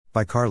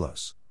By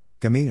Carlos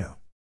Gamino.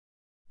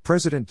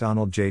 President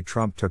Donald J.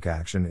 Trump took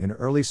action in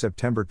early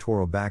September to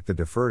roll back the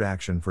Deferred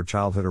Action for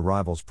Childhood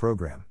Arrivals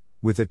program,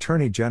 with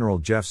Attorney General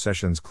Jeff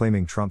Sessions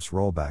claiming Trump's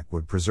rollback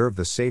would preserve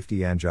the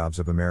safety and jobs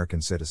of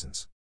American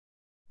citizens.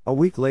 A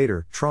week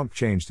later, Trump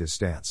changed his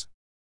stance.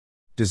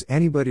 Does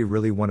anybody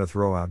really want to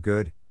throw out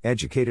good,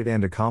 educated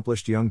and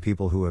accomplished young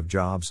people who have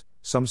jobs,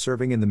 some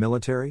serving in the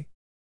military?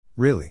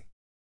 Really?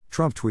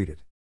 Trump tweeted.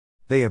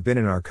 They have been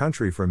in our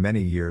country for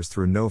many years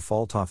through no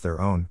fault of their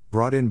own,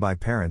 brought in by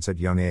parents at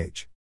young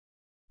age.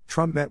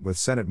 Trump met with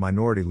Senate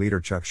Minority Leader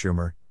Chuck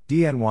Schumer,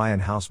 DNY,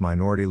 and House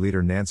Minority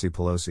Leader Nancy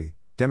Pelosi,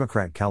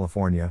 Democrat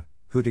California,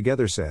 who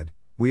together said,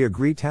 "We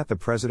agreed that the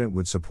president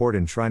would support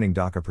enshrining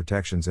DACA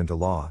protections into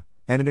law,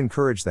 and it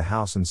encouraged the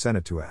House and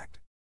Senate to act."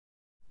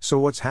 So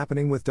what's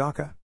happening with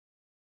DACA?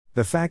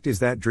 The fact is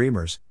that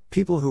dreamers,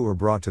 people who were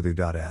brought to the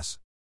U.S.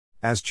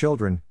 as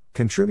children,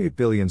 contribute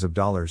billions of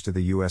dollars to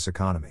the U.S.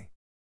 economy.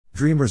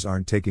 Dreamers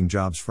aren't taking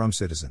jobs from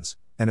citizens,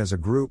 and as a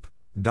group,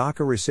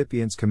 DACA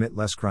recipients commit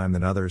less crime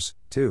than others,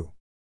 too.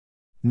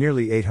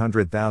 Nearly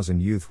 800,000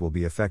 youth will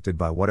be affected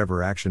by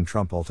whatever action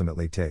Trump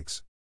ultimately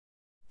takes.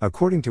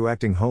 According to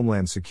Acting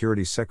Homeland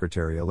Security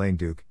Secretary Elaine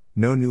Duke,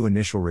 no new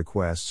initial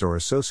requests or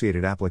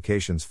associated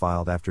applications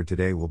filed after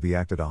today will be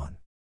acted on.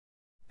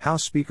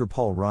 House Speaker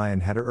Paul Ryan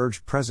had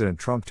urged President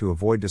Trump to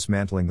avoid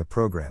dismantling the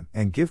program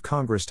and give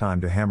Congress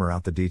time to hammer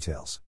out the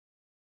details.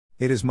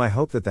 It is my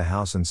hope that the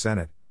House and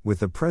Senate, with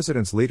the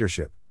President's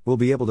leadership, will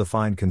be able to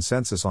find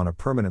consensus on a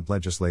permanent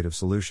legislative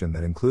solution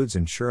that includes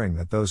ensuring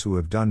that those who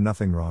have done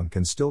nothing wrong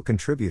can still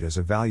contribute as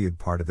a valued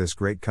part of this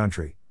great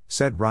country,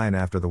 said Ryan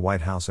after the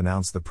White House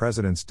announced the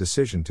President's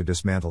decision to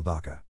dismantle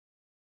DACA.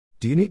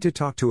 Do you need to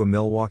talk to a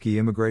Milwaukee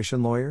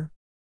immigration lawyer?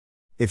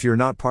 If you're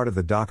not part of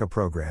the DACA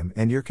program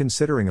and you're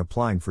considering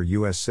applying for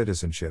U.S.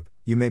 citizenship,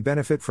 you may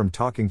benefit from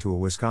talking to a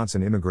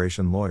Wisconsin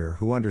immigration lawyer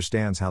who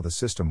understands how the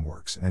system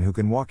works and who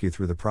can walk you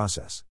through the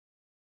process.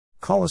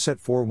 Call us at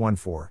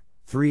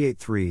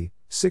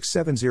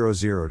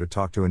 414-383-6700 to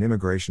talk to an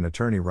immigration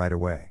attorney right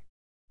away.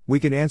 We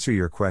can answer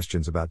your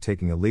questions about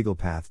taking a legal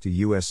path to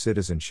U.S.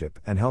 citizenship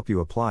and help you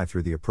apply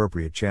through the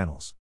appropriate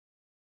channels.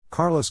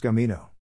 Carlos Gamino.